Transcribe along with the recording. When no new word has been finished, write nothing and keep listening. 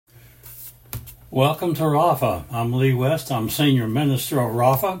Welcome to Rapha. I'm Lee West. I'm Senior Minister of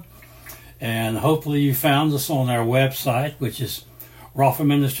Rapha. And hopefully you found us on our website, which is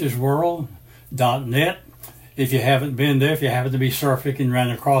raphaministriesworld.net. If you haven't been there, if you happen to be surfing and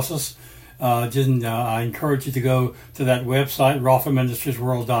ran across us, I encourage you to go to that website,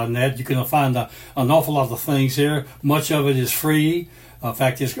 raphaministriesworld.net. You can find an awful lot of things there. Much of it is free. In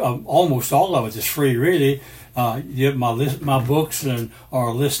fact, almost all of it is free, really. My books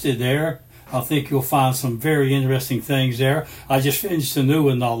are listed there. I think you'll find some very interesting things there. I just finished a new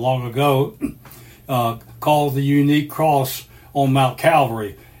one not long ago called The Unique Cross on Mount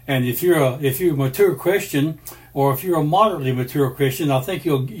Calvary. And if you're a mature Christian, or if you're a moderately mature Christian, I think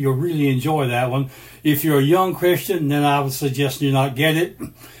you'll really enjoy that one. If you're a young Christian, then I would suggest you not get it.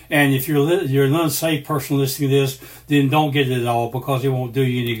 And if you're an unsaved person listening to this, then don't get it at all, because it won't do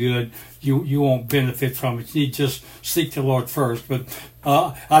you any good. You won't benefit from it. You need to just seek the Lord first. But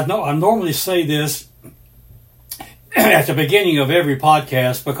I normally say this at the beginning of every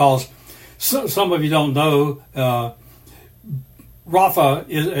podcast, because some of you don't know, Rapha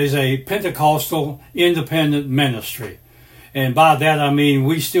is a Pentecostal independent ministry. And by that I mean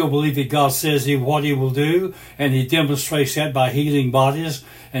we still believe that God says what He will do, and He demonstrates that by healing bodies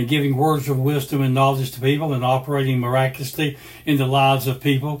and giving words of wisdom and knowledge to people and operating miraculously in the lives of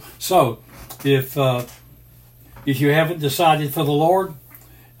people. So, if you haven't decided for the Lord,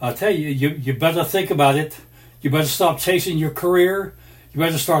 I tell you, you better think about it. You better stop chasing your career. You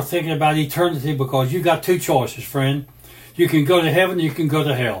better start thinking about eternity, because you got two choices, friend. You can go to heaven, you can go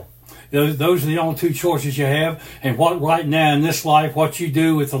to hell. Those are the only two choices you have. And what right now in this life, what you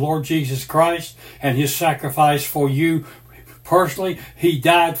do with the Lord Jesus Christ and His sacrifice for you personally, He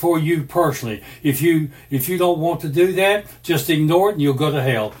died for you personally. If you don't want to do that, just ignore it and you'll go to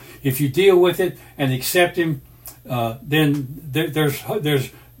hell. If you deal with it and accept Him, then there's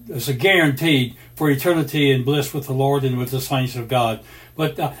a guarantee for eternity and bliss with the Lord and with the saints of God.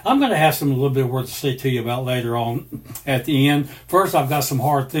 But I'm going to have a little bit of words to say to you about later on at the end. First, I've got some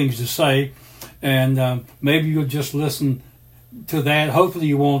hard things to say, and maybe you'll just listen to that. Hopefully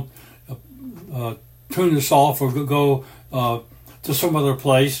you won't tune us off or go to some other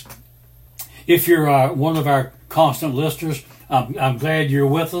place. If you're one of our constant listeners, I'm glad you're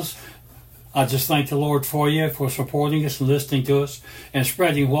with us. I just thank the Lord for you, for supporting us and listening to us and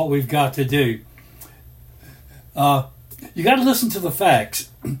spreading what we've got to do. You got to listen to the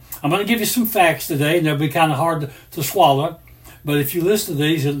facts. I'm going to give you some facts today, and they'll be kind of hard to swallow. But if you listen to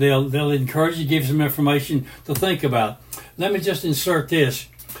these, they'll encourage you, give you some information to think about. Let me just insert this.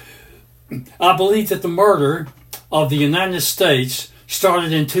 I believe that the murder of the United States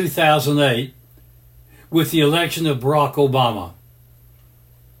started in 2008 with the election of Barack Obama.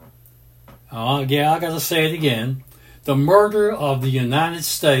 I got to say it again. The murder of the United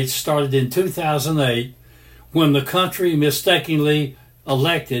States started in 2008 when the country mistakenly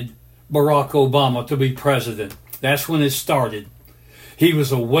elected Barack Obama to be president. That's when it started. He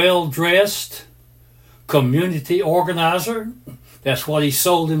was a well-dressed community organizer. That's what he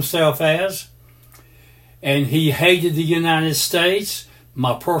sold himself as. And he hated the United States.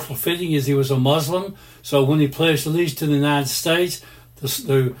 My personal feeling is he was a Muslim. So when he pledged allegiance to the United States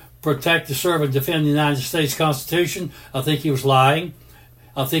to protect, to serve, and defend the United States Constitution, I think he was lying.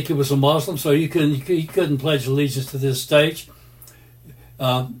 I think he was a Muslim, so he couldn't pledge allegiance to this state.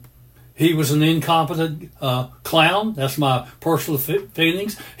 He was an incompetent clown. That's my personal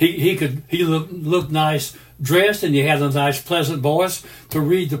feelings. He looked nice dressed, and he had a nice, pleasant voice to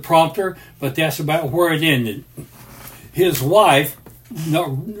read the prompter, but that's about where it ended. His wife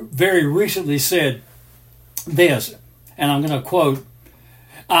very recently said this, and I'm going to quote,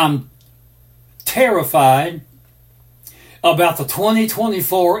 "I'm terrified about the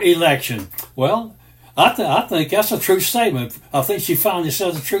 2024 election." Well, I think that's a true statement. I think she finally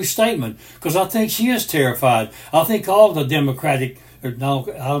said a true statement, because I think she is terrified. I think all the Democratic, I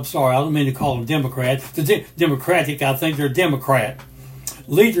don't mean to call them Democrat. Democratic, I think they're Democrat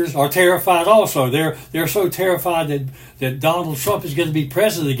leaders are terrified also. They're so terrified that Donald Trump is going to be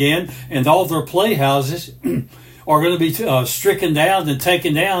president again, and all their playhouses are going to be stricken down and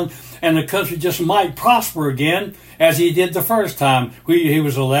taken down, and the country just might prosper again as he did the first time he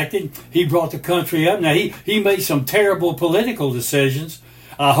was elected. He brought the country up. Now, he made some terrible political decisions.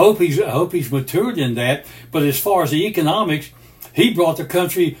 I hope he's matured in that. But as far as the economics, he brought the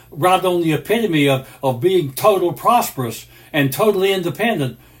country right on the epitome of being total prosperous and totally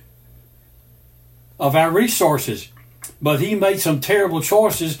independent of our resources. But he made some terrible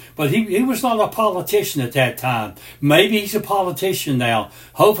choices, but he was not a politician at that time. Maybe he's a politician now.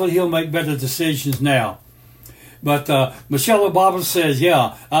 Hopefully he'll make better decisions now. But Michelle Obama says,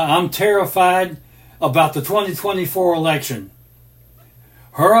 yeah, I'm terrified about the 2024 election.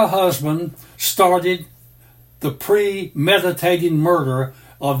 Her husband started the premeditated murder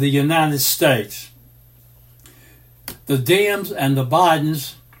of the United States. The Dems and the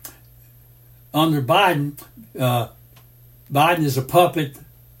Bidens, under Biden, Biden is a puppet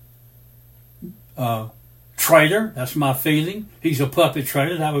traitor. That's my feeling. He's a puppet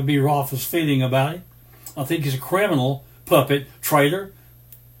traitor. That would be Rapha's feeling about it. I think he's a criminal puppet traitor.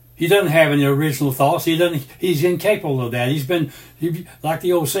 He doesn't have any original thoughts. He's incapable of that. Like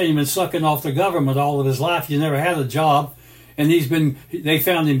the old saying, he's been sucking off the government all of his life. He's never had a job. And they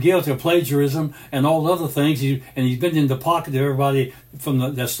found him guilty of plagiarism and all other things. He's been in the pocket of everybody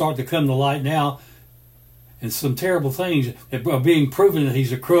that start to come to light now. And some terrible things that are being proven that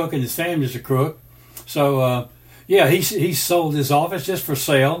he's a crook and his family's a crook. So, he's sold his office just for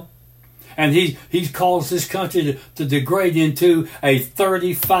sale. And he's caused this country to degrade into a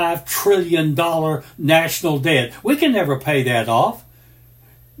 $35 trillion national debt. We can never pay that off.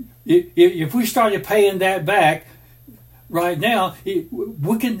 If we started paying that back right now,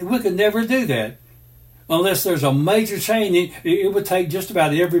 we can never do that. Unless there's a major change, it would take just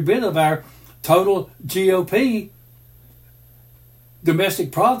about every bit of our total GOP,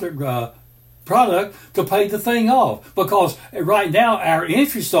 domestic product, to pay the thing off. Because right now our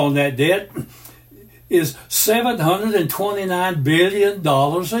interest on that debt is $729 billion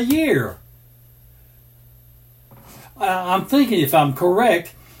a year. I'm thinking, if I'm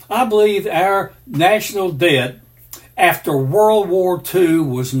correct, I believe our national debt after World War II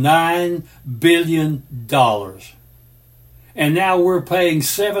was $9 billion. And now we're paying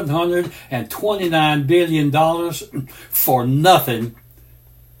 $729 billion for nothing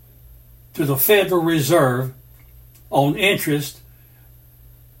to the Federal Reserve on interest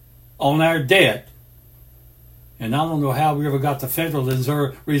on our debt. And I don't know how we ever got the Federal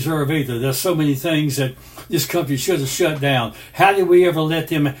Reserve either. There's so many things that this country should have shut down. How did we ever let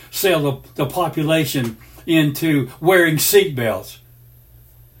them sell the population into wearing seatbelts?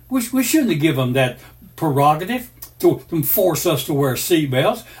 We shouldn't have given them that prerogative to force us to wear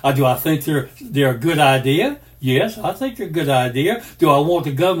seatbelts. Do I think they're a good idea? Yes, I think they're a good idea. Do I want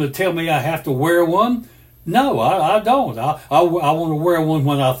the government to tell me I have to wear one? No, I don't. I want to wear one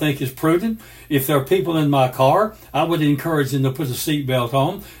when I think it's prudent. If there are people in my car, I would encourage them to put a seatbelt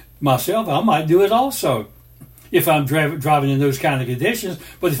on. Myself, I might do it also if I'm driving in those kind of conditions.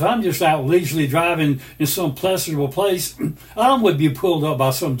 But if I'm just out leisurely driving in some pleasurable place, I would be pulled up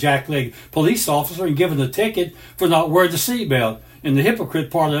by some jackleg police officer and given a ticket for not wearing the seatbelt. And the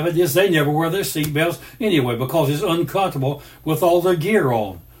hypocrite part of it is they never wear their seatbelts anyway because it's uncomfortable with all their gear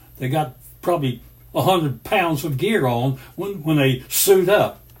on. They got probably 100 pounds of gear on when they suit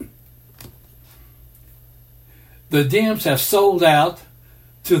up. The Dems have sold out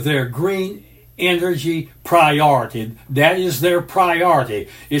to their green energy priority. That is their priority.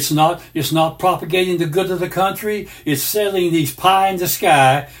 It's not propagating the good of the country. It's selling these pie in the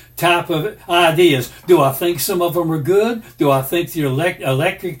sky type of ideas. Do I think some of them are good? Do I think the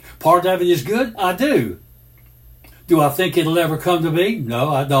electric part of it is good? I do. Do I think it'll ever come to be? No,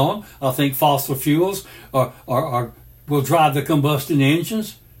 I don't. I think fossil fuels will drive the combustion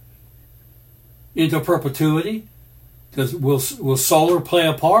engines into perpetuity. Will solar play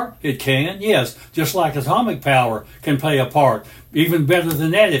a part? It can, yes. Just like atomic power can play a part. Even better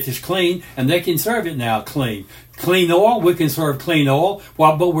than that if it's clean, and they can serve it now clean. Clean oil, we can serve clean oil.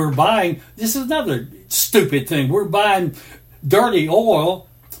 But we're buying, this is another stupid thing, we're buying dirty oil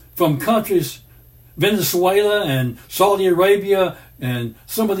from countries, Venezuela and Saudi Arabia and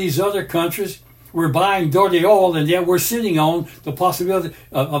some of these other countries. We're buying dirty oil, and yet we're sitting on the possibility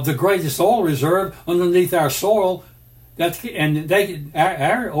of the greatest oil reserve underneath our soil.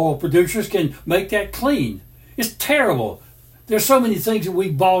 Our oil producers can make that clean. It's terrible. There's so many things that we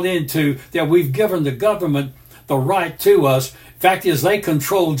bought into that we've given the government the right to us. Fact is, they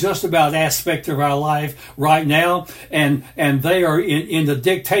control just about aspect of our life right now, and they are in the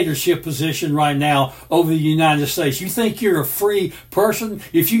dictatorship position right now over the United States. You think you're a free person?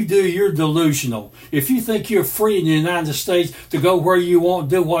 If you do, you're delusional. If you think you're free in the United States to go where you want,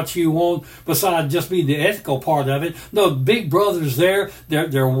 do what you want, besides just being the ethical part of it, no, Big Brother's there.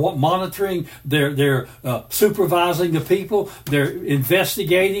 They're monitoring. They're supervising the people. They're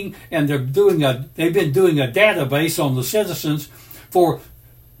investigating, and they've been doing a database on the citizens for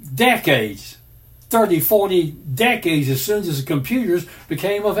decades, 30, 40 decades, as soon as the computers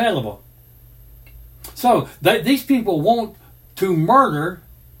became available. So these people want to murder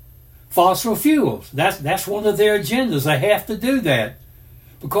fossil fuels. That's one of their agendas. They have to do that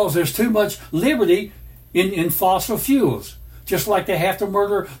because there's too much liberty in fossil fuels. Just like they have to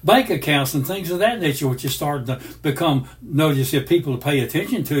murder bank accounts and things of that nature, which is starting to become noticed if people pay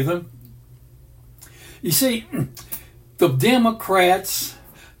attention to them. You see, the Democrats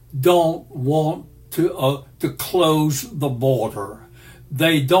don't want to close the border.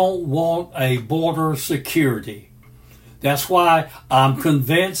 They don't want a border security. That's why I'm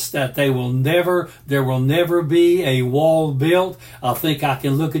convinced that there will never be a wall built. I think I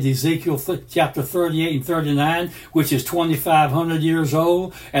can look at Ezekiel chapter 38 and 39, which is 2,500 years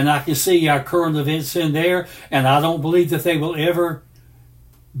old, and I can see our current events in there, and I don't believe that they will ever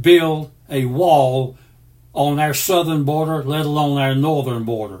build a wall on our southern border, let alone our northern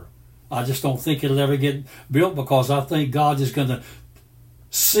border. I just don't think it'll ever get built, because I think God is going to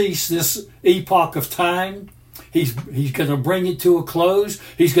cease this epoch of time. He's going to bring it to a close.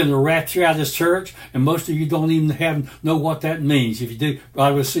 He's going to rapture out his church, and most of you don't even know what that means. If you do,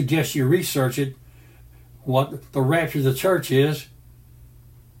 I would suggest you research it, what the rapture of the church is,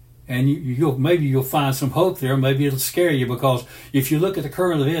 and maybe you'll find some hope there. Maybe it'll scare you, because if you look at the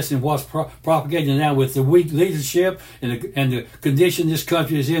current events and what's propagating now with the weak leadership and the condition this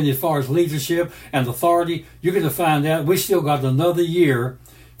country is in as far as leadership and authority, you're going to find out we still got another year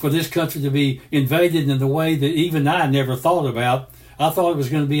for this country to be invaded in the way that even I never thought about. I thought it was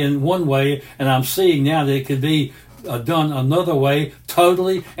going to be in one way, and I'm seeing now that it could be done another way,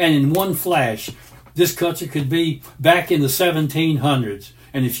 totally, and in one flash. This country could be back in the 1700s.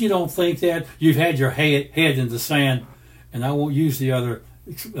 And if you don't think that, you've had your head in the sand, and I won't use the other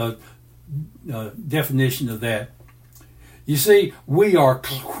definition of that. You see, we are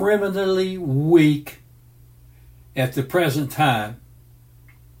criminally weak at the present time.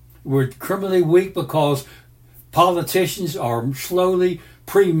 We're criminally weak because politicians are slowly,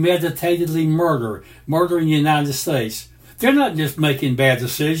 premeditatedly murdering the United States. They're not just making bad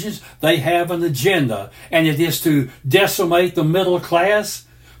decisions. They have an agenda, and it is to decimate the middle class,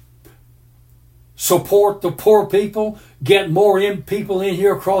 support the poor people, get more people in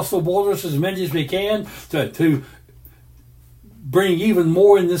here across the borders, as many as we can, to bring even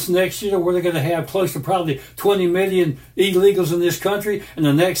more in this next year, where they're going to have close to probably 20 million illegals in this country, and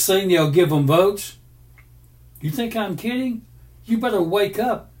the next thing they'll give them votes. You think I'm kidding? You better wake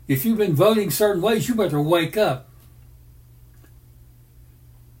up. If you've been voting certain ways, you better wake up.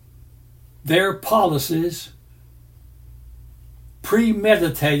 Their policies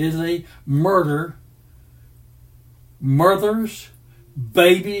premeditatedly murder mothers,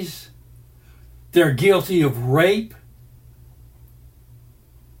 babies. They're guilty of rape.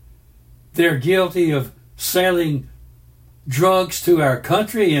 They're guilty of selling drugs to our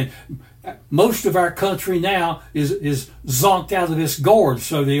country, and most of our country now is zonked out of its gorge,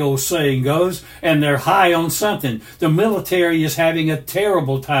 so the old saying goes, and they're high on something. The military is having a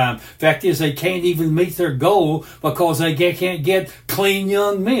terrible time. Fact is, they can't even meet their goal because they can't get clean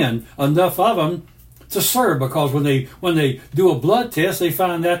young men, enough of them, to serve, because when they do a blood test, they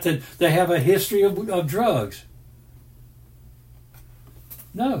find out that they have a history of drugs.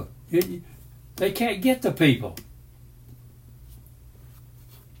 No. They can't get the people.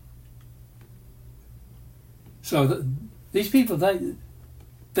 So these people,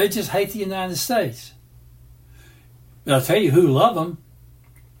 they just hate the United States. But I'll tell you who love them.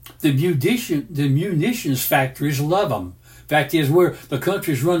 The munitions factories love them. Fact is, the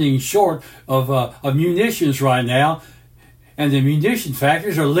country's running short of munitions right now, and the munitions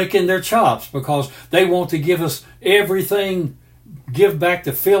factories are licking their chops because they want to give us everything. Give back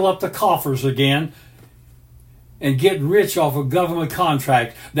to fill up the coffers again and get rich off a government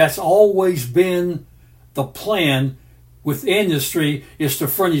contract. That's always been the plan with industry, is to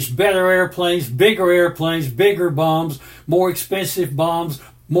furnish better airplanes, bigger bombs, more expensive bombs,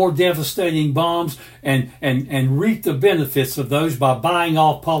 more devastating bombs, and reap the benefits of those by buying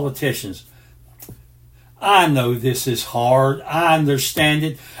off politicians. I know this is hard. I understand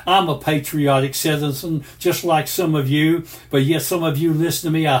it. I'm a patriotic citizen, just like some of you. But yet some of you listen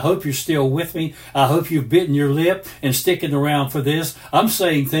to me. I hope you're still with me. I hope you've bitten your lip and sticking around for this. I'm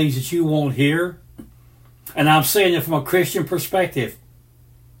saying things that you won't hear. And I'm saying it from a Christian perspective.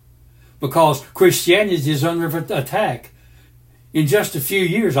 Because Christianity is under attack. In just a few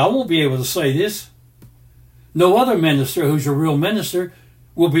years, I won't be able to say this. No other minister who's a real minister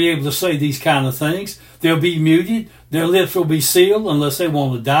will be able to say these kind of things. They'll be muted. Their lips will be sealed unless they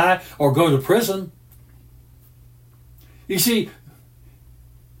want to die or go to prison. You see,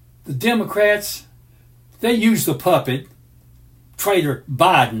 the Democrats, they use the puppet, traitor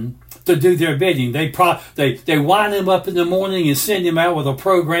Biden, to do their bidding. They wind him up in the morning and send him out with a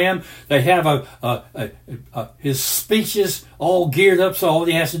program. They have his speeches all geared up, so all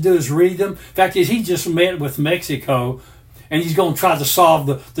he has to do is read them. In fact, he just met with Mexico, and he's going to try to solve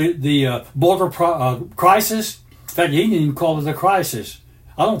the border crisis. In fact, he didn't even call it a crisis.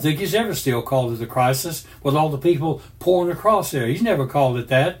 I don't think he's ever still called it a crisis with all the people pouring across there. He's never called it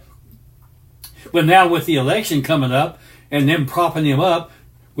that. But now with the election coming up and them propping him up,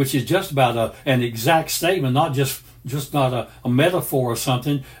 which is just about an exact statement, not just not a metaphor or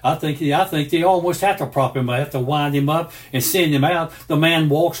something. I think they almost have to prop him up, have to wind him up and send him out. The man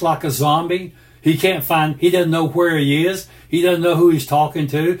walks like a zombie. He doesn't know where he is. He doesn't know who he's talking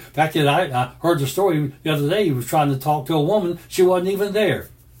to. In fact, I heard the story the other day. He was trying to talk to a woman. She wasn't even there.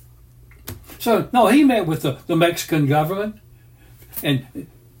 So, no, he met with the Mexican government and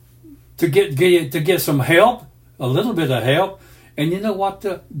to get some help, a little bit of help. And you know what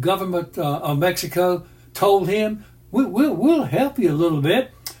the government of Mexico told him? We'll help you a little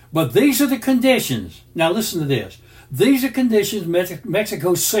bit, but these are the conditions. Now listen to this. These are conditions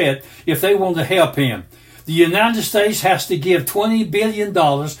Mexico set if they want to help him. The United States has to give $20 billion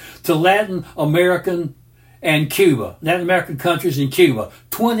to Latin American countries in Cuba.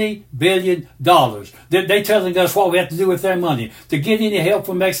 $20 billion. They're telling us what we have to do with their money. To get any help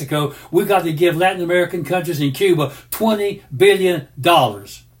from Mexico, we've got to give Latin American countries in Cuba $20 billion.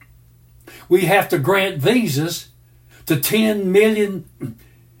 We have to grant visas to 10 million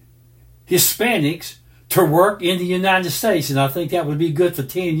Hispanics to work in the United States, and I think that would be good for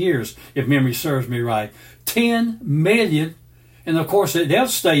 10 years, if memory serves me right. 10 million, and of course they'll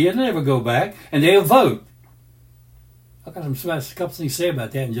stay in, they'll never go back, and they'll vote. I've got a couple things to say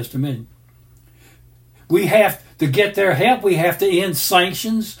about that in just a minute. We have to get their help. We have to end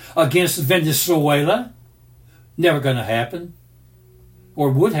sanctions against Venezuela. Never going to happen, or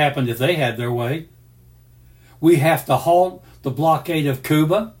would happen if they had their way. We have to halt the blockade of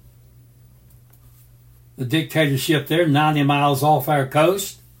Cuba. The dictatorship there, 90 miles off our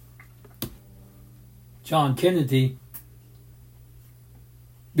coast. John Kennedy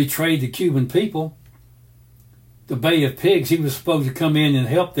betrayed the Cuban people. The Bay of Pigs, he was supposed to come in and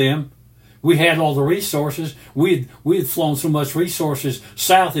help them. We had all the resources. We had flown so much resources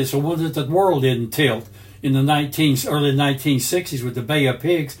south, so that the world didn't tilt in the early 1960s with the Bay of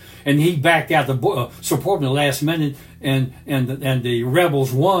Pigs, and he backed out the support in the last minute, and the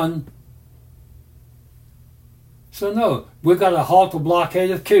rebels won. So no, we've got to halt the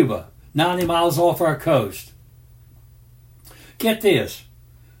blockade of Cuba, 90 miles off our coast. Get this.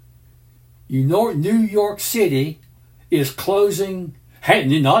 New York City is closing,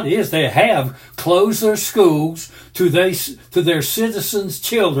 they have closed their schools to their citizens'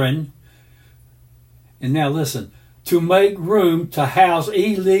 children. And now listen, to make room to house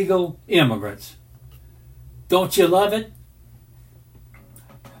illegal immigrants. Don't you love it?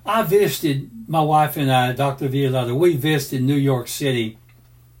 I visited, my wife and I, Dr. Villada, we visited New York City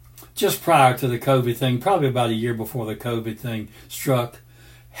just prior to the COVID thing, probably about a year before the COVID thing struck.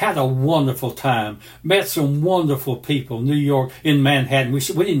 Had a wonderful time. Met some wonderful people. New York, in Manhattan. We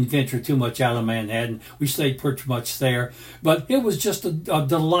didn't venture too much out of Manhattan. We stayed pretty much there. But it was just a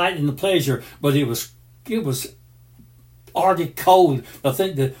delight and a pleasure. But it was Arctic cold. I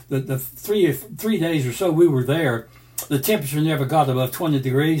think the 3 days or so we were there, the temperature never got above 20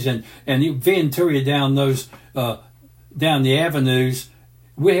 degrees, and Ventura down the avenues,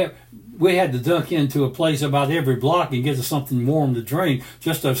 we had to duck into a place about every block and get us something warm to drink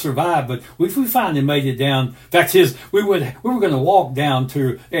just to survive. But we finally made it down. In fact, we were going to walk down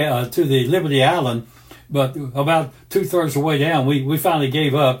to the Liberty Island, but about 2/3 of the way down, we finally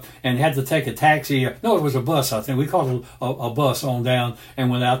gave up and had to take a taxi. No, it was a bus, I think. We called it a bus on down and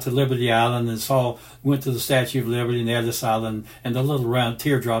went out to Liberty Island and went to the Statue of Liberty and Ellis Island and the little round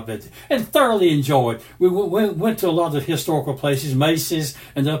teardrop and thoroughly enjoyed. We went to a lot of historical places, Macy's,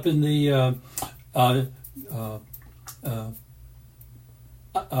 and up in the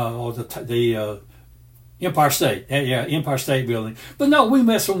Empire State, Empire State Building. But no, we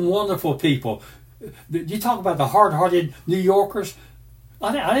met some wonderful people. You talk about the hard-hearted New Yorkers.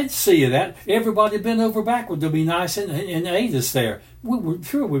 I didn't see that. Everybody bent over backward to be nice and aid us there. We were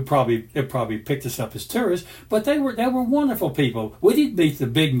sure they probably picked us up as tourists, but they were wonderful people. We didn't meet the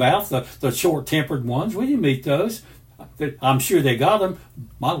big mouth, the short-tempered ones. We didn't meet those. I'm sure they got them.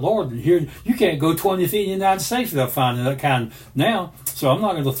 My Lord, here you can't go 20 feet in the United States without finding that kind now. So I'm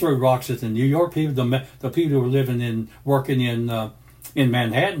not going to throw rocks at the New York people, the people who are working in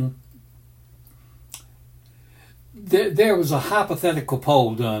Manhattan. There was a hypothetical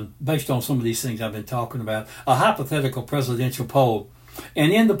poll done based on some of these things I've been talking about. A hypothetical presidential poll.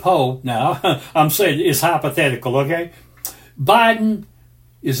 And in the poll, now, I'm saying it's hypothetical, okay? Biden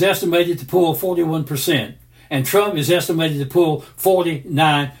is estimated to pull 41%, and Trump is estimated to pull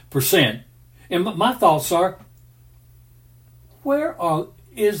 49%. And my thoughts are,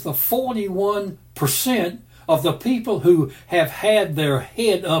 is the 41% of the people who have had their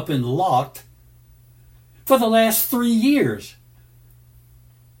head up and locked for the last 3 years?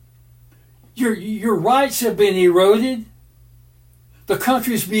 Your rights have been eroded. The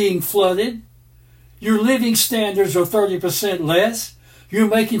country's being flooded. Your living standards are 30% less. You're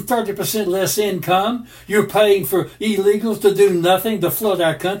making 30% less income. You're paying for illegals to do nothing to flood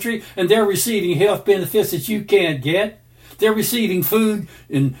our country, and they're receiving health benefits that you can't get. They're receiving food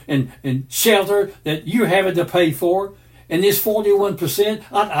and shelter that you're having to pay for. And this 41%,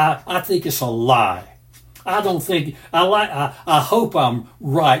 I think it's a lie. I don't think, I hope I'm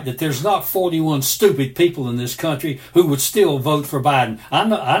right that there's not 41 stupid people in this country who would still vote for Biden.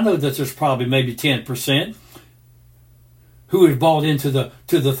 I know that there's probably maybe 10% who have bought into the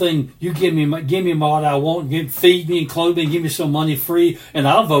thing. You give me what I want, feed me and clothe me, give me some money free, and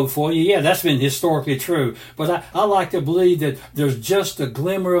I'll vote for you. Yeah, that's been historically true. But I like to believe that there's just a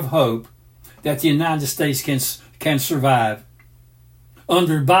glimmer of hope that the United States can survive.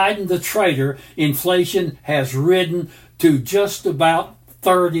 Under Biden the traitor, inflation has risen to just about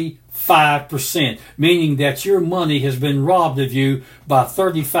 35%, meaning that your money has been robbed of you by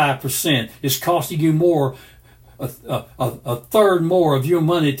 35%. It's costing you more, a third more of your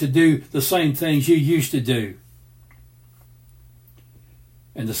money to do the same things you used to do.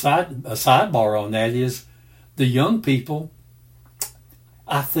 And a sidebar on that is the young people.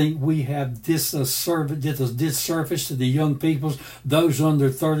 I think we have did a disservice to the young people, those under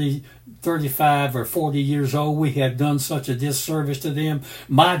 30, 35 or 40 years old. We have done such a disservice to them.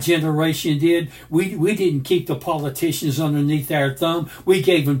 My generation did. We didn't keep the politicians underneath our thumb. We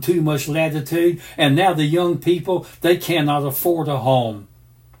gave them too much latitude. And now the young people, they cannot afford a home.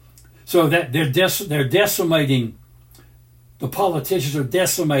 So that they're decimating. The politicians are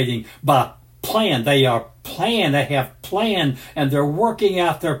decimating by plan. They have planned, and they're working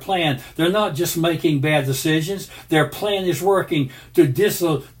out their plan. They're not just making bad decisions. Their plan is working to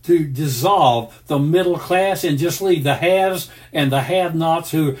dissolve the middle class and just leave the haves and the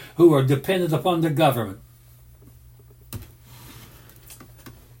have-nots who are dependent upon the government.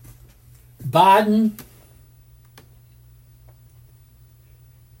 Biden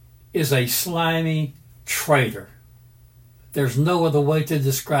is a slimy traitor. There's no other way to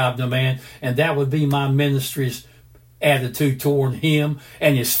describe the man, and that would be my ministry's attitude toward him,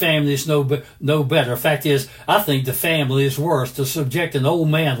 and his family is no better. Fact is, I think the family is worse. To subject an old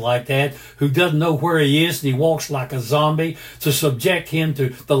man like that, who doesn't know where he is and he walks like a zombie, to subject him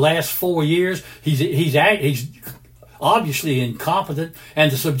to the last 4 years, he's obviously incompetent,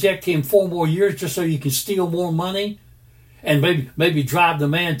 and to subject him 4 more years just so you can steal more money and maybe drive the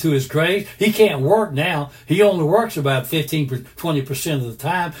man to his grave. He can't work now. He only works about 15-20% of the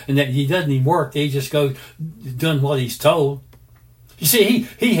time, and that he doesn't even work. He just goes done what he's told. You see,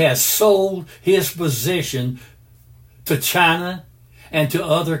 he has sold his position to China and to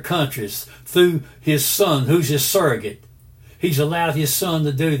other countries through his son, who's his surrogate. He's allowed his son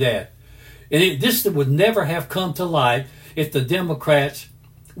to do that. And this would never have come to light if the Democrats,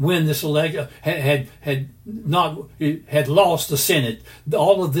 when this election had lost the Senate.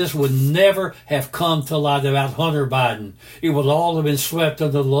 All of this would never have come to light about Hunter Biden. It would all have been swept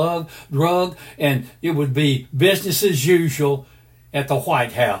under the rug, and it would be business as usual at the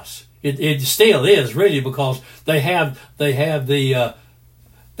White House. It still is, really, because we got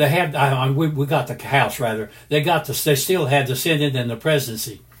the House, rather. They still have the Senate and the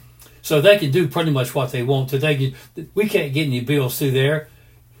presidency, so they can do pretty much what they want to. We can't get any bills through there.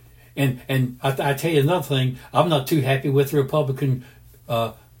 And I tell you another thing, I'm not too happy with the Republican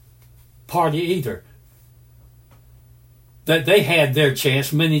Party either. That they had their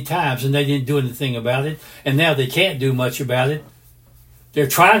chance many times and they didn't do anything about it, and now they can't do much about it. They're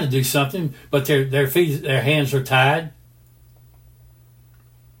trying to do something, but their hands are tied.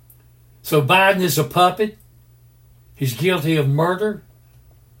 So Biden is a puppet. He's guilty of murder.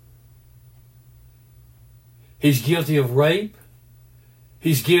 He's guilty of rape.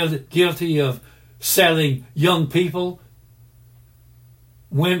 He's guilty of selling young people,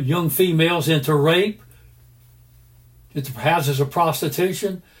 young females, into rape, into houses of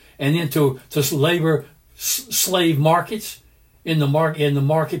prostitution, and into labor slave markets in the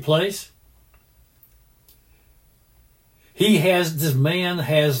marketplace. This man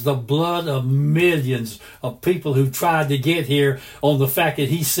has the blood of millions of people who tried to get here on the fact that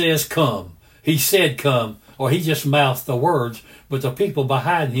he says come. He said come or he just mouthed the words, but the people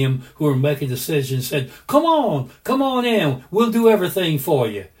behind him who were making decisions said, come on in, we'll do everything for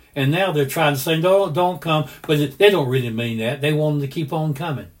you. And now they're trying to say, no, don't come, but they don't really mean that. They want them to keep on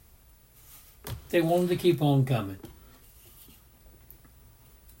coming. They want them to keep on coming.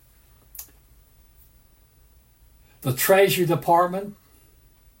 The Treasury Department,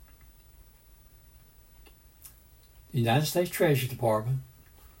 the United States Treasury Department,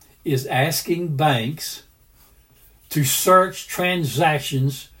 is asking banks to search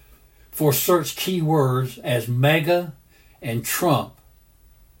transactions for search keywords as MAGA and Trump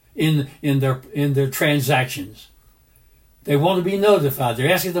in their transactions. They want to be notified. They're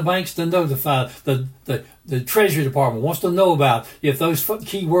asking the banks to notify. The Treasury Department wants to know about if those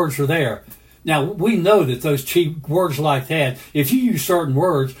keywords are there. Now, we know that those cheap words like that, if you use certain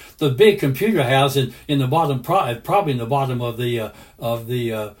words, the big computer house in the bottom, probably in the bottom of the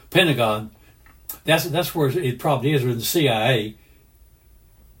Pentagon, that's where it probably is, or in the CIA.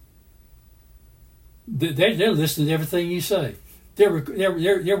 They're listening to everything you say. They're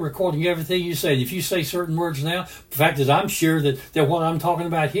recording everything you say. If you say certain words now, the fact is, I'm sure that what I'm talking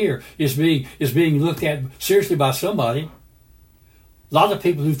about here is being looked at seriously by somebody. A lot of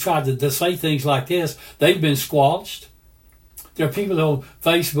people who've tried to say things like this, they've been squelched. There are people on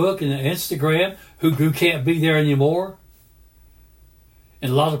Facebook and Instagram who can't be there anymore.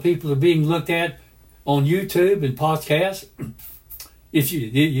 And a lot of people are being looked at on YouTube and podcasts. If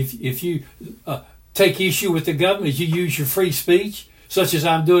you take issue with the government, you use your free speech, such as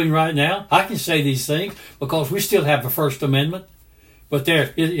I'm doing right now, I can say these things because we still have a First Amendment. But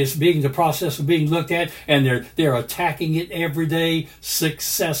it's being the process of being looked at, and they're attacking it every day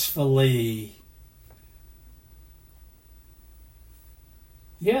successfully.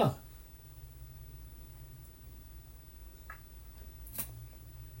 Yeah.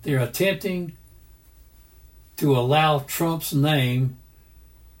 They're attempting to allow Trump's name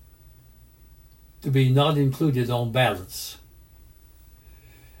to be not included on ballots.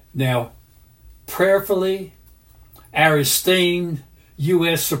 Now, prayerfully, our esteemed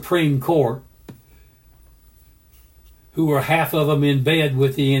U.S. Supreme Court, who are half of them in bed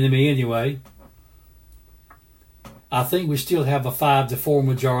with the enemy anyway, I think we still have a 5-4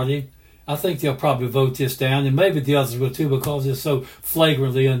 majority. I think they'll probably vote this down, and maybe the others will too, because it's so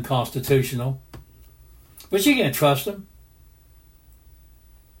flagrantly unconstitutional. But you can't trust them.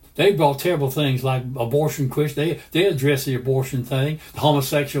 They brought terrible things like abortion question. They addressed the abortion thing, the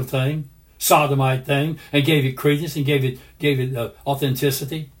homosexual thing, sodomite thing, and gave it credence and gave it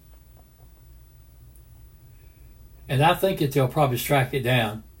authenticity. And I think that they'll probably strike it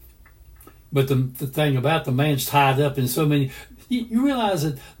down. But the thing about the man's tied up in so many. You realize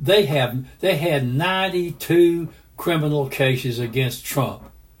that they had 92 criminal cases against Trump.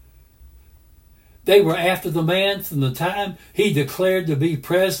 They were after the man from the time he declared to be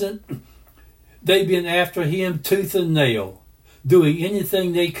president. They've been after him tooth and nail, doing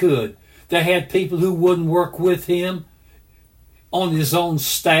anything they could. They had people who wouldn't work with him on his own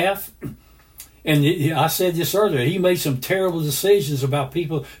staff. And I said this earlier, he made some terrible decisions about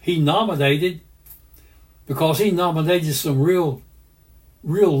people he nominated, because he nominated some real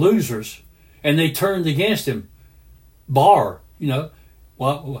losers, and they turned against him. Barr,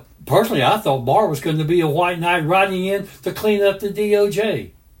 well, personally, I thought Barr was going to be a white knight riding in to clean up the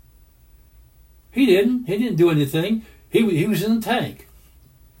DOJ. He didn't do anything. He was in the tank.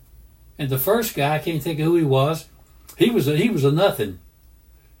 And the first guy, I can't think of who he was. He was a nothing.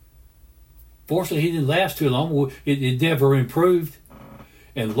 Fortunately, he didn't last too long. It never improved.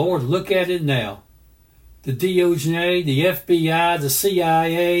 And Lord, look at it now. The DOJ, the FBI, the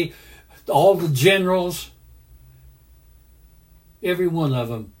CIA, all the generals, every one of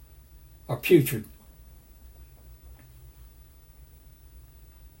them are putrid.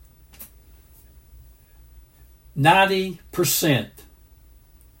 %.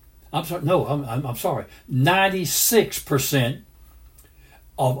 I'm sorry. No, I'm sorry. 96%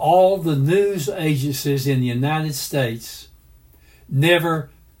 of all the news agencies in the United States never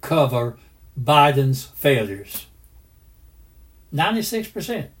cover Biden's failures.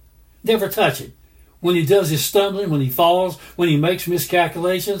 96%. Never touch it. When he does his stumbling, when he falls, when he makes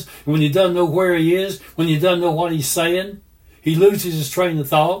miscalculations, when he doesn't know where he is, when he doesn't know what he's saying, he loses his train of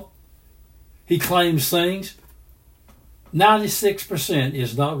thought, he claims things. 96%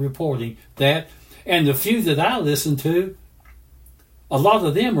 is not reporting that. And the few that I listen to, a lot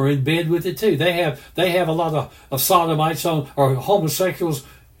of them are in bed with it too. They have a lot of sodomites or homosexuals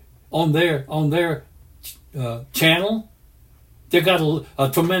on their channel. They've got a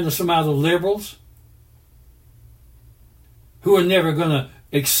tremendous amount of liberals who are never going to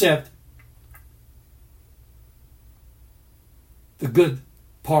accept the good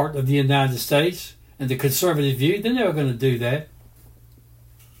part of the United States and the conservative view, they're never going to do that.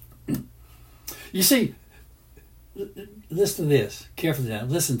 You see, listen to this carefully now.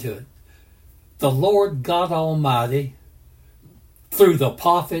 Listen to it. The Lord God Almighty, through the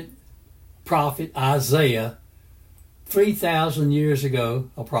prophet Isaiah, 3,000 years ago,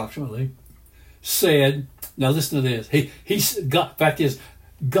 approximately, said, now listen to this.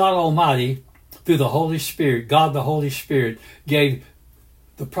 God Almighty, through the Holy Spirit, God the Holy Spirit, gave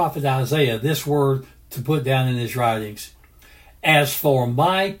the prophet Isaiah this word to put down in his writings. As for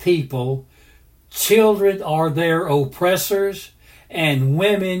my people, children are their oppressors, and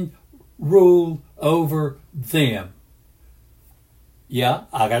women rule over them. Yeah,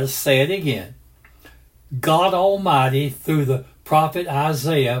 I got to say it again. God Almighty, through the prophet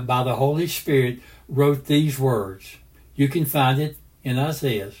Isaiah, by the Holy Spirit, wrote these words. You can find it in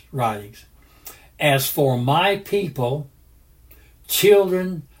Isaiah's writings. As for my people,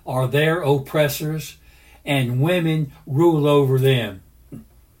 children are their oppressors, and women rule over them.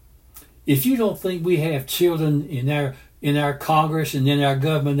 If you don't think we have children in our Congress and in our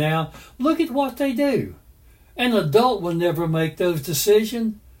government now, look at what they do. An adult will never make those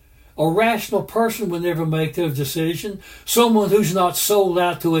decisions. A rational person will never make those decisions. Someone who's not sold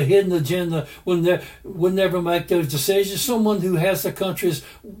out to a hidden agenda will never make those decisions. Someone who has the country's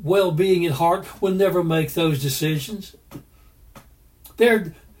well-being at heart will never make those decisions.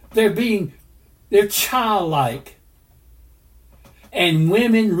 They're childlike. And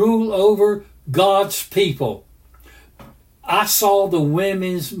women rule over God's people. I saw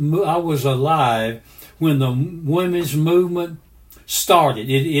I was alive when the women's movement started.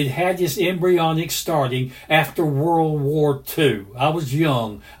 It had this embryonic starting after World War II. I was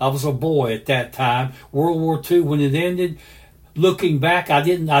young. I was a boy at that time. World War II, when it ended, looking back, I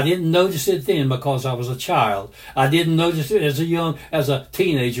didn't notice it then because I was a child. I didn't notice it as a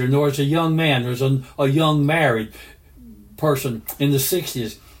teenager, nor as a young man, or as a young married person in the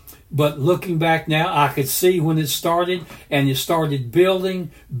 60s. But looking back now, I could see when it started, and it started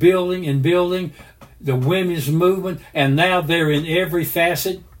building, the women's movement, and now they're in every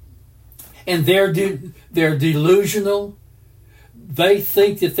facet, and they're delusional. They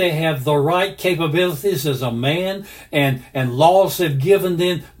think that they have the right capabilities as a man, and laws have given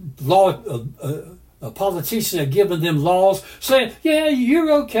them politicians have given them laws saying, yeah,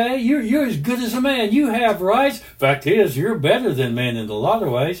 you're okay, you're as good as a man, you have rights. Fact is, you're better than men in a lot of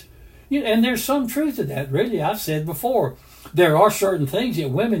ways. And there's some truth to that, really. I've said before, there are certain things that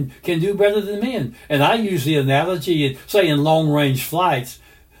women can do better than men. And I use the analogy, say in long-range flights,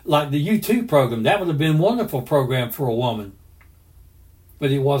 like the U-2 program. That would have been a wonderful program for a woman.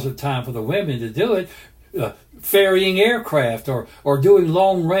 But it wasn't time for the women to do it. Ferrying aircraft or doing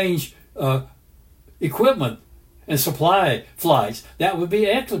long-range equipment and supply flights, that would be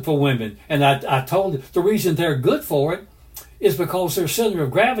excellent for women. And I told the reason they're good for it is because their center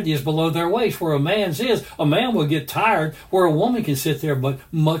of gravity is below their waist, where a man's is. A man will get tired, where a woman can sit there but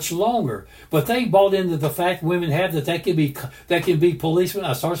much longer. But they bought into the fact women have that they can be policemen.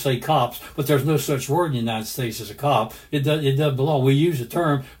 I started to say cops, but there's no such word in the United States as a cop. It doesn't belong. We use the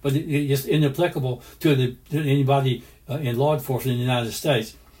term, but it's inapplicable to anybody in law enforcement in the United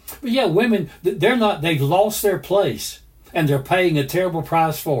States. But yeah, women, they've lost their place, and they're paying a terrible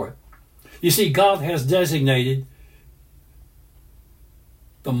price for it. You see, God has designated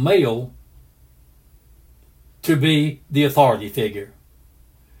the male to be the authority figure.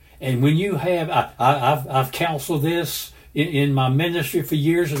 And when you have, I've counseled this in my ministry for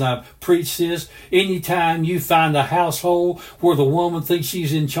years, and I've preached this. Anytime you find a household where the woman thinks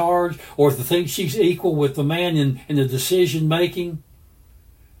she's in charge, or thinks she's equal with the man in the decision making,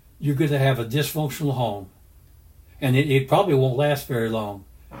 you're going to have a dysfunctional home. And it probably won't last very long.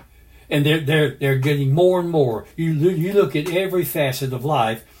 And they're getting more and more. You look at every facet of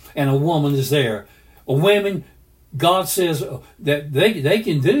life, and a woman is there. A woman, God says that they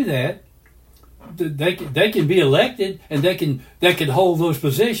can do that. They can be elected, and they can hold those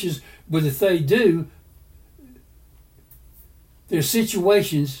positions. But if they do, there's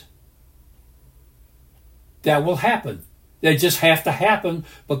situations that will happen. They just have to happen,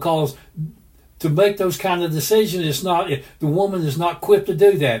 because to make those kind of decisions, the woman is not equipped to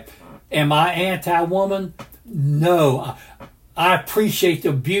do that. Am I anti-woman? No. I appreciate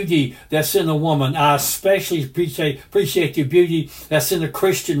the beauty that's in a woman. I especially appreciate the beauty that's in a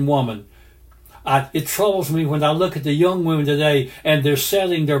Christian woman. It troubles me when I look at the young women today, and they're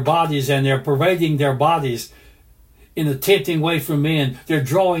selling their bodies, and they're parading their bodies in a tempting way for men. They're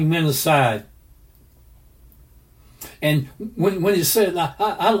drawing men aside. And when it said,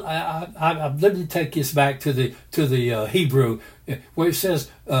 let me take this back to the Hebrew, where it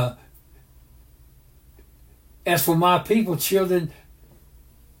says, as for my people, children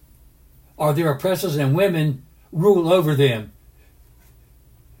are their oppressors, and women rule over them.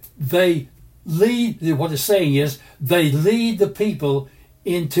 They lead, what it's saying is, they lead the people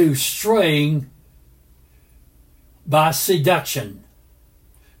into straying by seduction.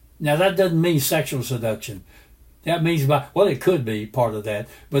 Now that doesn't mean sexual seduction. That means it could be part of that,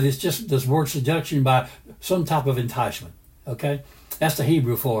 but it's just this word seduction by some type of enticement. Okay? That's the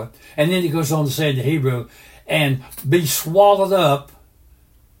Hebrew for it. And then he goes on to say in the Hebrew, and be swallowed up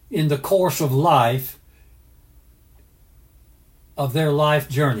in the course of life, of their life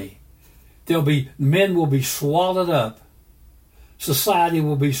journey. Men will be swallowed up. Society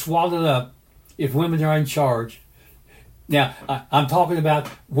will be swallowed up if women are in charge. Now, I'm talking about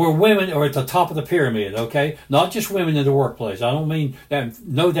where women are at the top of the pyramid, okay? Not just women in the workplace. I don't mean that.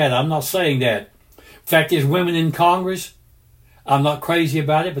 Know that. I'm not saying that. Fact is, women in Congress, I'm not crazy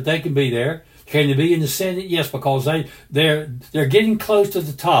about it, but they can be there. Can they be in the Senate? Yes, because they're getting close to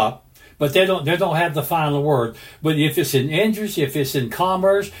the top, but they don't have the final word. But if it's in industry, if it's in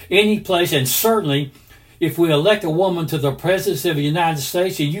commerce, any place, and certainly if we elect a woman to the presidency of the United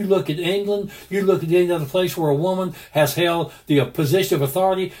States, and you look at England, you look at any other place where a woman has held the position of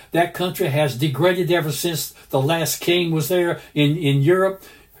authority, that country has degraded ever since the last king was there in Europe,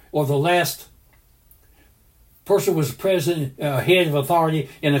 or the last person was president, head of authority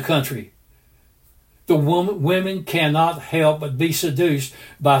in a country. The women cannot help but be seduced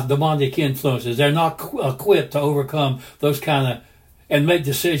by demonic influences. They're not equipped to overcome those kind of, and make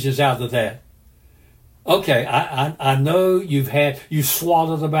decisions out of that. Okay, I know you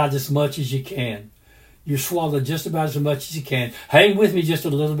swallowed about as much as you can. You swallowed just about as much as you can. Hang with me just a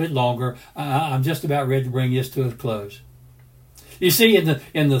little bit longer. I'm just about ready to bring this to a close. You see, in the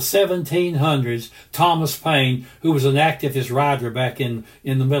 1700s, Thomas Paine, who was an activist writer back in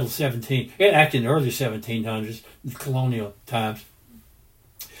the middle 17, actually in the early 1700s, colonial times,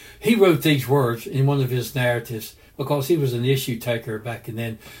 he wrote these words in one of his narratives because he was an issue taker back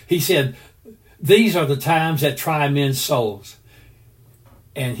then. He said, "These are the times that try men's souls."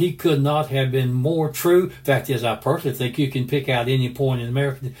 And he could not have been more true. Fact is, I personally think you can pick out any point in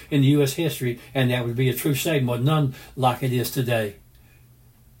the U.S. history, and that would be a true statement, but none like it is today.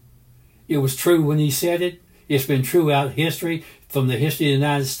 It was true when he said it. It's been true out history, from the history of the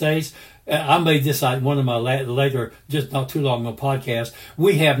United States. I made this like one of my later, just not too long ago, podcast.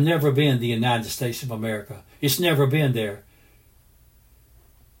 We have never been the United States of America. It's never been there.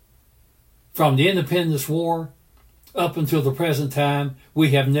 From the Independence War up until the present time,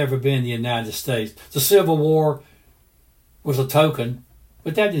 we have never been the United States. The Civil War was a token,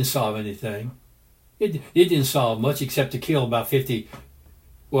 but that didn't solve anything. It didn't solve much except to kill about 50,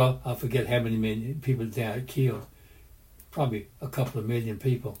 well, I forget how many people it killed. Probably a couple of million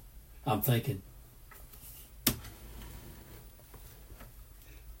people, I'm thinking.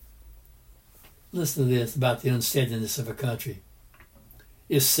 Listen to this about the unsteadiness of a country.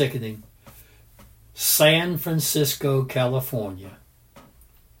 It's sickening. San Francisco, California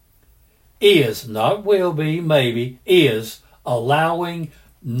is, not will be, maybe, is allowing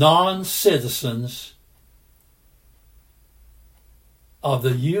non-citizens of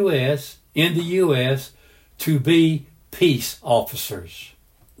the U.S., in the U.S., to be peace officers.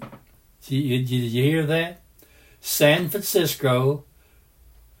 Did you hear that? San Francisco,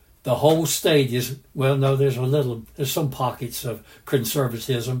 the whole state is, well, no, there's some pockets of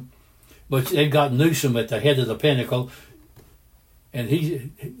conservatism, but they've got Newsom at the head of the pinnacle, and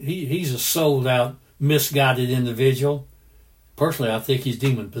he's a sold-out, misguided individual. Personally, I think he's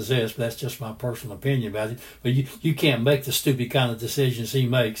demon-possessed, but that's just my personal opinion about it. But you can't make the stupid kind of decisions he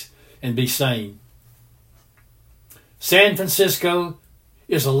makes and be sane. San Francisco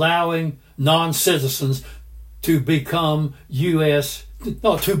is allowing non-citizens to become U.S.,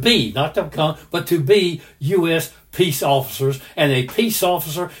 not to be U.S. peace officers, and a peace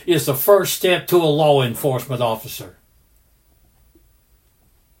officer is the first step to a law enforcement officer.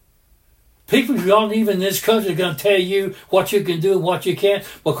 People who aren't even in this country are going to tell you what you can do and what you can't,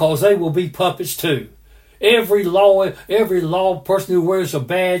 because they will be puppets too. Every law person who wears a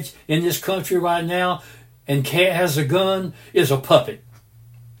badge in this country right now and has a gun is a puppet.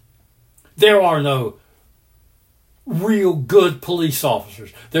 There are no real good police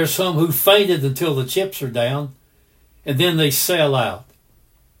officers. There's some who fainted until the chips are down, and then they sell out.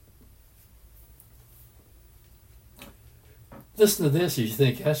 Listen to this if you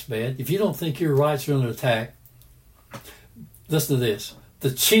think that's bad. If you don't think your rights are under attack, listen to this.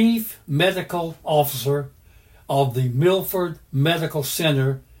 The chief medical officer of the Milford Medical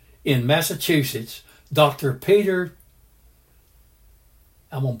Center in Massachusetts, Dr. Peter,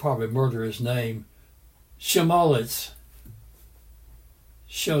 I'm going to probably murder his name, Shalomits.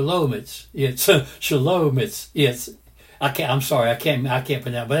 I'm sorry, I can't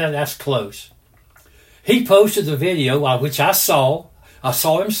pronounce, but that's close. He posted a video, which I saw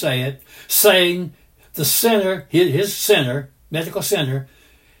him say it, saying the center, his center, medical center,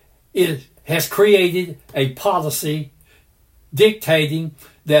 has created a policy dictating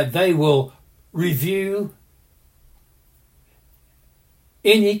that they will review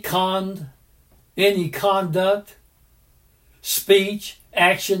any conduct, speech,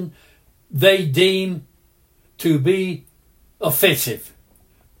 action they deem to be offensive.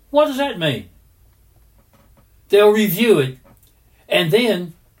 What does that mean? They'll review it, and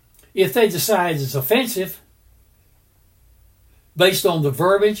then if they decide it's offensive, based on the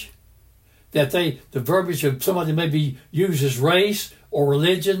verbiage the verbiage of somebody maybe uses race or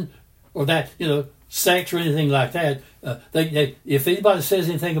religion or that, sex or anything like that, if anybody says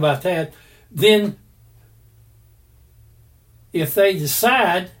anything about that, then if they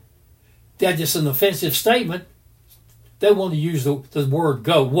decide that it's an offensive statement, they want to use the word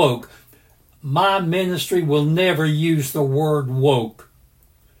woke. My ministry will never use the word woke.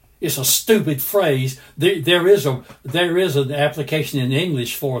 It's a stupid phrase. There is an application in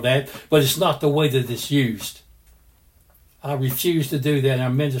English for that, but it's not the way that it's used. I refuse to do that.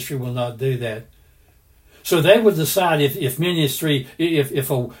 Our ministry will not do that. So they would decide if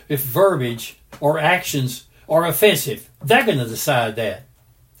verbiage or actions are offensive. They're going to decide that.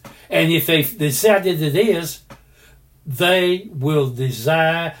 And if they decided it is, they will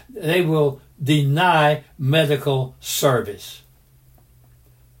deny medical service.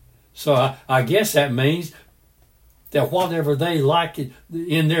 So I guess that means that whatever they like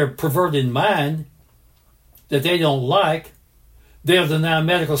in their perverted mind that they don't like, they'll deny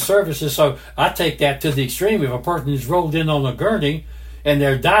medical services. So I take that to the extreme. If a person is rolled in on a gurney and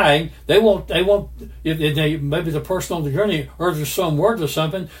they're dying, they won't if maybe the person on the gurney utters some word or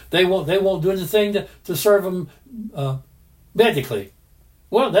something, they won't do anything to serve them medically.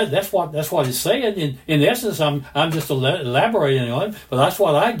 Well, that's what it's saying. In essence, I'm just elaborating on it, but that's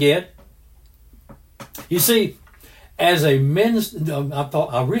what I get. You see, as a minister,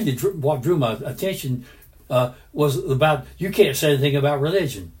 what drew my attention was about you can't say anything about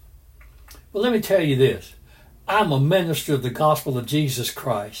religion. Well, let me tell you this: I'm a minister of the gospel of Jesus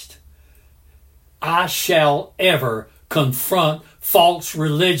Christ. I shall ever confront false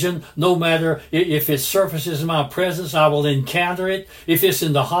religion, no matter if it surfaces in my presence. I will encounter it. If it's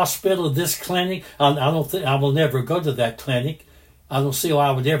in the hospital, this clinic, I will never go to that clinic. I don't see why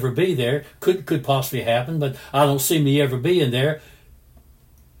I would ever be there. Could possibly happen, but I don't see me ever being there.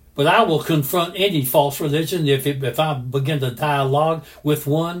 But I will confront any false religion if I begin to dialogue with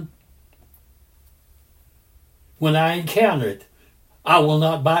one. When I encounter it, I will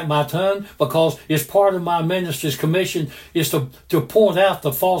not bite my tongue, because it's part of my ministry's commission is to point out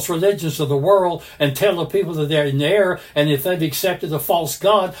the false religions of the world and tell the people that they're in error, and if they've accepted a false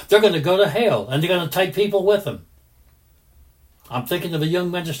God, they're going to go to hell, and they're going to take people with them. I'm thinking of a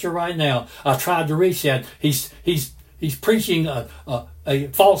young minister right now. I tried to reach that. He's preaching a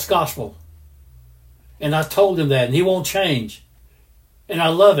false gospel, and I told him that, and he won't change, and I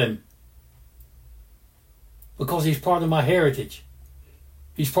love him because he's part of my heritage.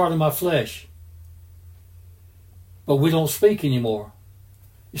 He's part of my flesh. But we don't speak anymore.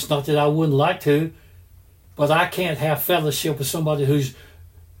 It's not that I wouldn't like to, but I can't have fellowship with somebody who's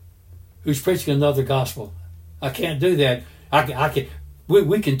preaching another gospel. I can't do that.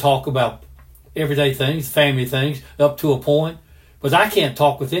 We can talk about everyday things, family things, up to a point, but I can't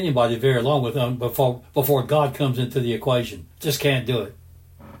talk with anybody very long with them before God comes into the equation. Just can't do it.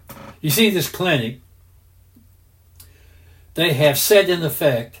 You see, this clinic, they have said in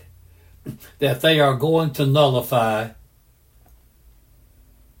effect that they are going to nullify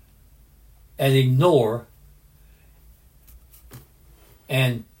and ignore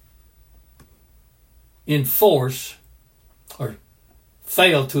and enforce or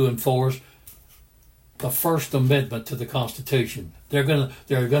fail to enforce the First Amendment to the Constitution. They're going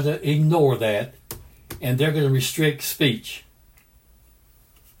to ignore that, and they're going to restrict speech.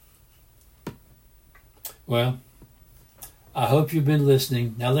 Well, I hope you've been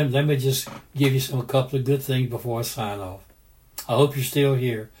listening. Now let me just give you a couple of good things before I sign off. I hope you're still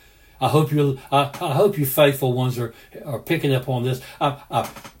here. I hope you faithful ones are picking up on this.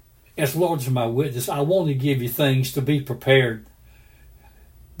 As Lord is my witness, I want to give you things to be prepared.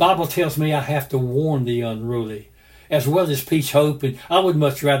 Bible tells me I have to warn the unruly. as well as teach hope. And I would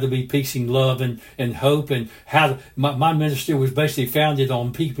much rather be teaching love and hope. And how my ministry was basically founded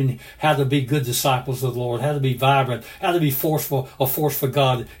on teaching how to be good disciples of the Lord, how to be vibrant, how to be forceful, a force for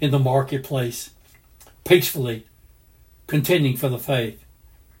God in the marketplace, peacefully contending for the faith.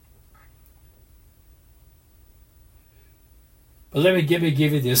 But let me give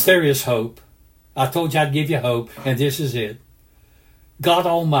you this. There is hope. I told you I'd give you hope, and this is it. God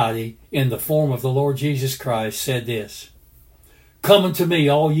Almighty, in the form of the Lord Jesus Christ, said this: "Come unto me,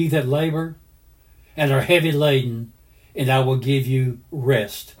 all ye that labor and are heavy laden, and I will give you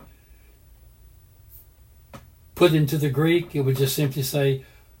rest." Put into the Greek, it would just simply say,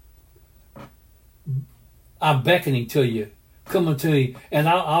 I'm beckoning to you. Come unto me, and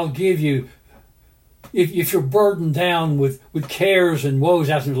I'll give you. If you're burdened down with cares and woes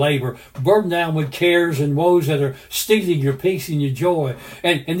out of labor, burdened down with cares and woes that are stealing your peace and your joy,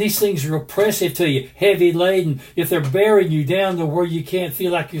 and these things are oppressive to you, heavy laden, if they're bearing you down to where you can't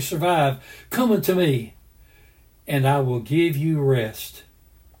feel like you survive, come unto me, and I will give you rest.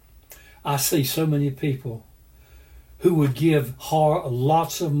 I see so many people who would give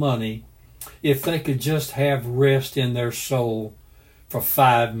lots of money if they could just have rest in their soul for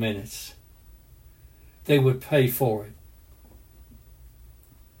 5 minutes. They would pay for it.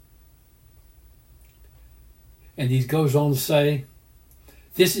 And he goes on to say,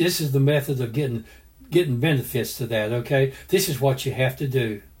 this is the method of getting benefits to that, okay? This is what you have to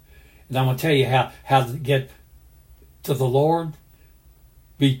do. And I'm going to tell you how to get to the Lord,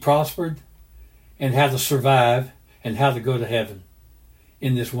 be prospered, and how to survive, and how to go to heaven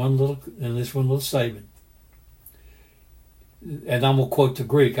in this one little statement. And I'm going to quote the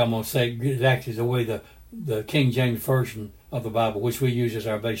Greek. I'm going to say exactly the way the King James Version of the Bible, which we use as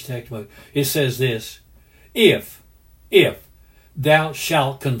our base text. It says this: If thou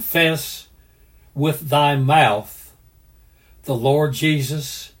shalt confess with thy mouth the Lord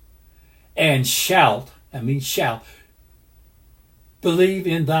Jesus, and shalt believe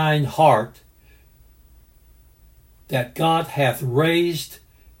in thine heart that God hath raised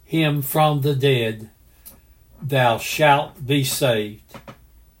him from the dead, thou shalt be saved.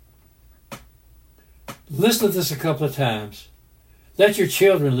 Listen to this a couple of times. Let your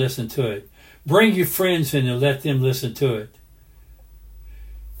children listen to it. Bring your friends in and let them listen to it.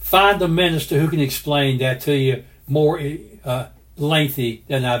 Find a minister who can explain that to you more lengthy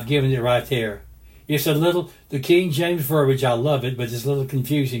than I've given it right there. It's the King James verbiage, I love it, but it's a little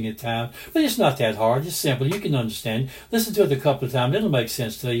confusing at times. But it's not that hard. It's simple. You can understand. Listen to it a couple of times. It'll make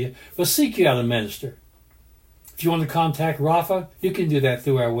sense to you. But seek you out a minister. If you want to contact Rapha, you can do that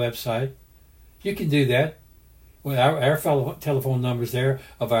through our website. You can do that. Well, our telephone number's there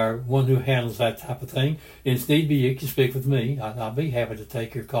of our one who handles that type of thing. And if need be, you can speak with me. I'll be happy to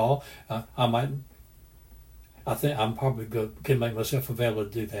take your call. I think I'm probably can make myself available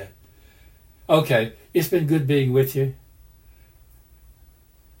to do that. Okay, it's been good being with you.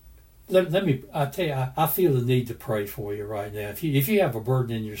 I tell you, I feel the need to pray for you right now. If you have a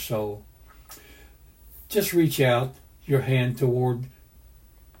burden in your soul, just reach out your hand toward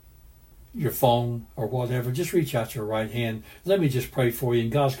your phone or whatever. Just reach out your right hand. Let me just pray for you,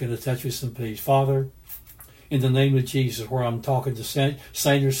 and God's going to touch you with some peace. Father, in the name of Jesus, where I'm talking to saint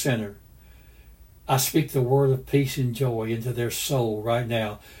or sinner, I speak the word of peace and joy into their soul right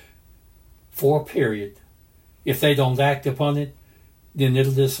now for a period. If they don't act upon it, then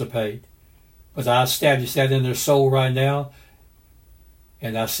it'll dissipate. But I establish that in their soul right now,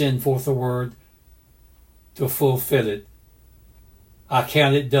 and I send forth the word to fulfill it. I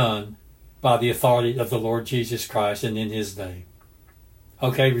count it done by the authority of the Lord Jesus Christ and in his name.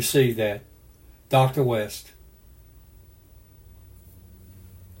 Okay, receive that. Dr. West.